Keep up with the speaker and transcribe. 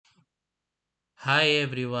Hi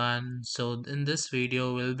everyone. So in this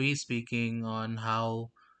video we'll be speaking on how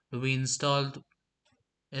we installed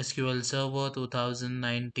SQL Server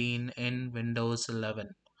 2019 in Windows 11.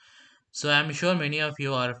 So I'm sure many of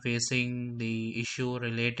you are facing the issue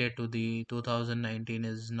related to the 2019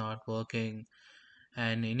 is not working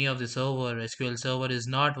and any of the server SQL Server is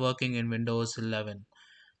not working in Windows 11.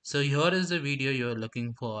 So here is the video you're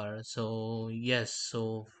looking for. So yes,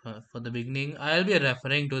 for the beginning, I'll be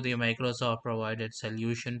referring to the Microsoft provided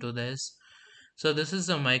solution to this. So this is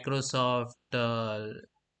the Microsoft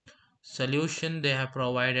solution they have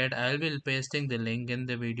provided. I'll be pasting the link in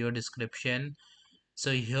the video description.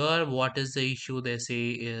 So here, what is the issue they say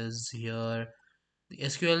is here the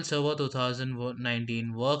SQL Server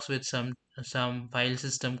 2019 works with some file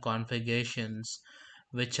system configurations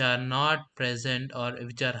which are not present or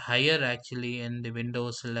which are higher actually in the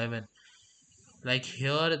Windows 11. Like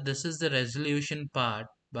here, this is the resolution part,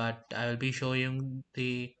 but I will be showing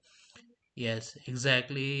the yes,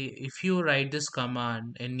 exactly. If you write this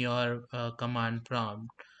command in your command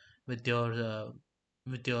prompt with your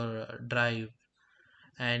drive,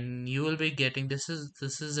 and you will be getting this is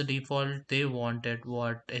the default they wanted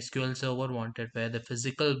what SQL Server wanted where the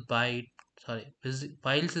physical byte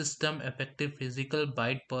file system effective physical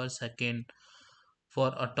byte per second for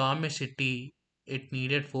atomicity it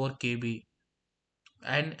needed 4 KB,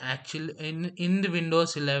 and actually in the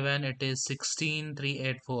Windows 11 it is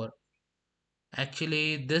 16384.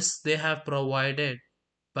 Actually this they have provided,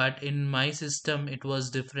 but in my system it was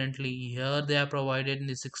differently. Here they are provided in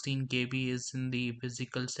the 16 KB is in the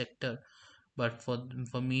physical sector, but for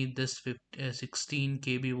me this 16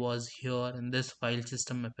 KB was here in this file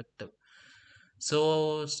system effective.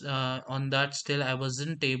 So on that still I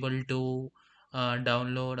wasn't able to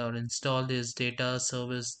download or install this data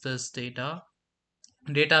service. This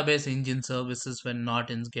database engine services were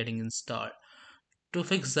not getting installed. To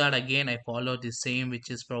fix that again I followed the same which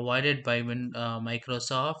is provided by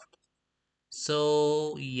Microsoft.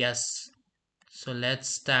 So yes, so let's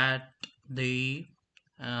start the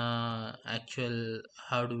actual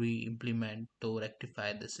how do we implement to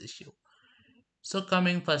rectify this issue. So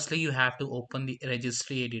coming firstly, you have to open the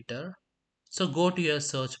registry editor. So go to your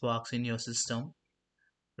search box in your system.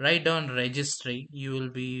 Write down registry. You will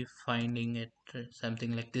be finding it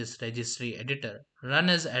something like this registry editor. Run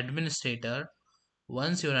as administrator.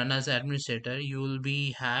 Once you run as administrator, you will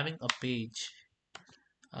be having a page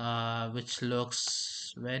which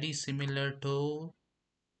looks very similar to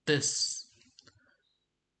this.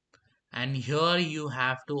 And here you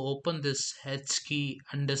have to open this H key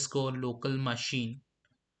underscore local machine,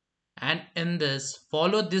 and in this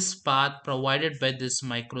follow this path provided by this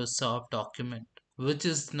Microsoft document, which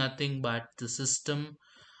is nothing but the system.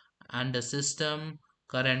 Under system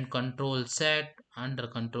current control set, under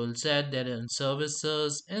control set there are in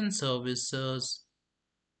services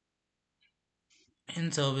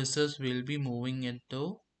we'll be moving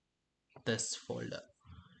into this folder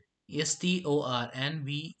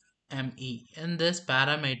STORNVME. In this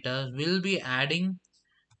parameters we'll be adding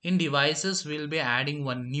in devices we'll be adding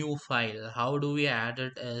one new file. How do we add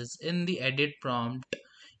it is in the edit prompt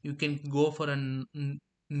you can go for a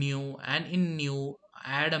new, and in new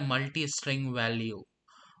add a multi-string value.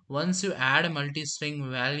 Once you add a multi-string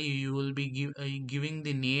value you will be giving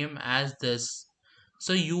the name as this,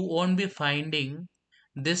 so you won't be finding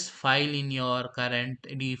this file in your current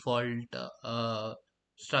default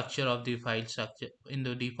structure of the file structure in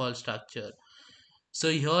the default structure.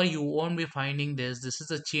 So here you won't be finding this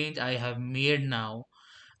is a change I have made now.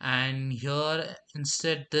 And here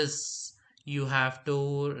instead this you have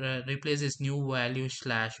to replace this new value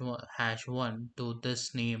hash 1 to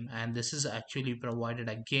this name, and this is actually provided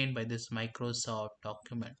again by this Microsoft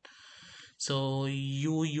document. So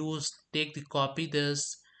you use take the copy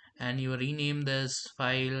this and you rename this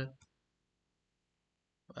file.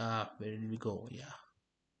 Where did we go? Yeah,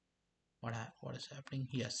 what is happening?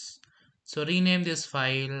 Yes, so rename this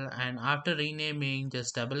file, and after renaming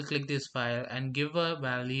just double click this file and give a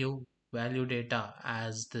value data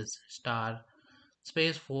as this star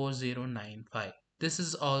space 4095. This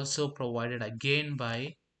is also provided again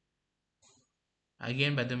by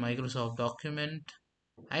the Microsoft document.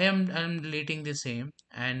 I'm deleting the same,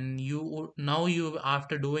 and you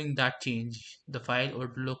after doing that change the file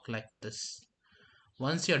would look like this.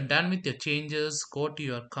 Once you're done with your changes, go to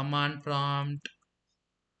your command prompt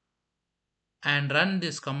and run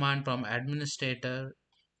this command from administrator,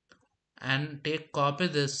 and copy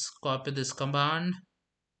this command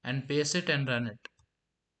and paste it and run it.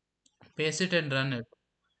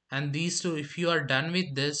 And these two, if you are done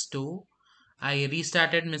with this too, I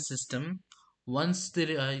restarted my system. Once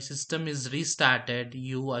the system is restarted,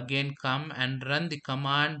 you again come and run the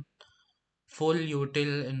command full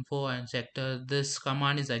util info and sector. This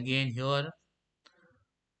command is again here.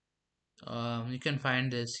 You can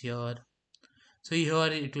find this here. So here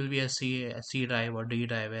it will be a C drive or D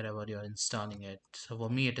drive wherever you're installing it. So for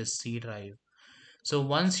me it is C drive. So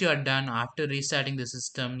once you are done after restarting the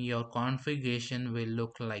system, your configuration will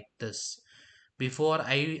look like this. Before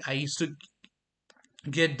I used to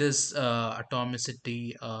get this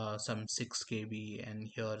atomicity some 6 KB, and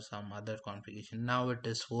here some other configuration. Now it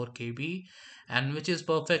is 4 KB, and which is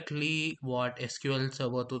perfectly what SQL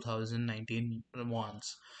Server 2019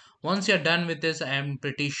 wants. Once you're done with this, I'm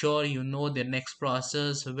pretty sure you know the next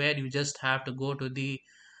process, where you just have to go to the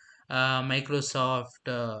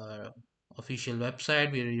Microsoft official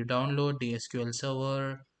website, where you download the SQL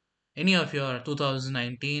Server, any of your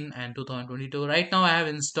 2019 and 2022. Right now I have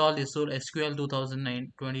installed the SQL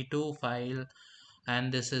 2022 file,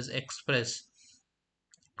 and this is Express.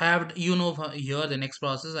 I have, here the next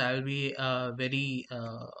process I will be very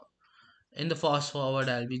in the fast forward,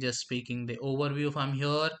 I'll be just speaking the overview from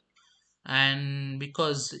here. And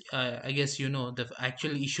because I guess the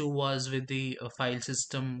actual issue was with the file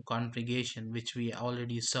system configuration, which we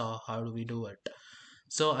already saw how do we do it.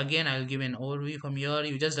 So again, I'll give an overview from here.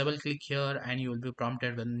 You just double click here and you will be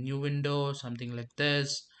prompted with a new window, something like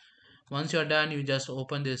this. Once you're done, you just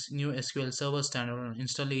open this new SQL Server standalone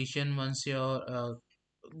installation. Once you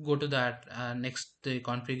go to that next the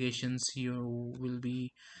configurations, you will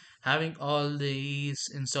be having all these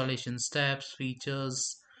installation steps,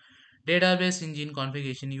 features, database engine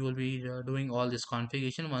configuration. You will be doing all this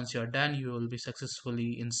configuration. Once you're done, you will be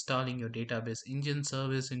successfully installing your database engine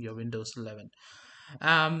service in your Windows 11.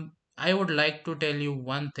 I would like to tell you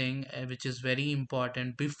one thing which is very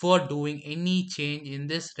important before doing any change in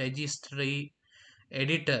this registry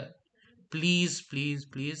editor. Please, please,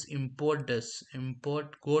 please import this.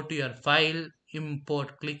 Import, go to your file,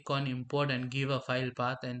 import, click on import and give a file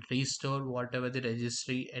path and restore whatever the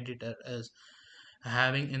registry editor is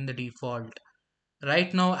having in the default.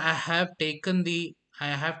 Right now I have taken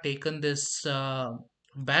this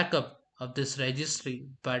backup of this registry,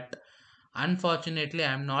 but unfortunately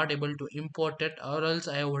I'm not able to import it, or else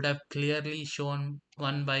I would have clearly shown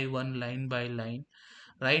one by one, line by line.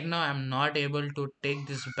 Right now I'm not able to take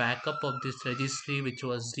this backup of this registry which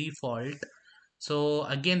was default. So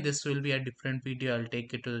again, this will be a different video. I'll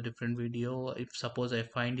take it to a different video. If suppose I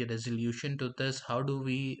find a resolution to this, how do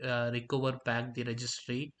we recover back the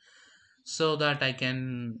registry, so that I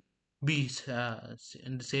can be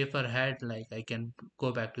in the safer head, like I can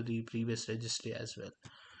go back to the previous registry as well.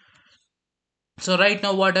 So right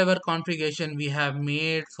now, whatever configuration we have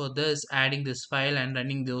made for this, adding this file and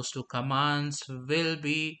running those two commands will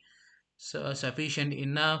be sufficient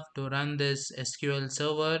enough to run this SQL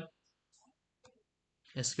server,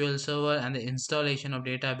 and the installation of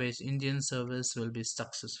database engine service will be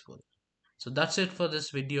successful. So that's it for this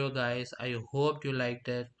video, guys. I hope you liked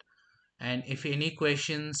it. And if any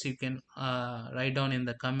questions, you can write down in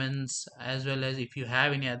the comments, as well as if you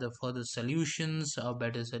have any other further solutions or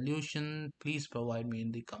better solution, please provide me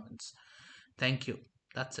in the comments. Thank you.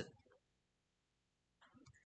 That's it.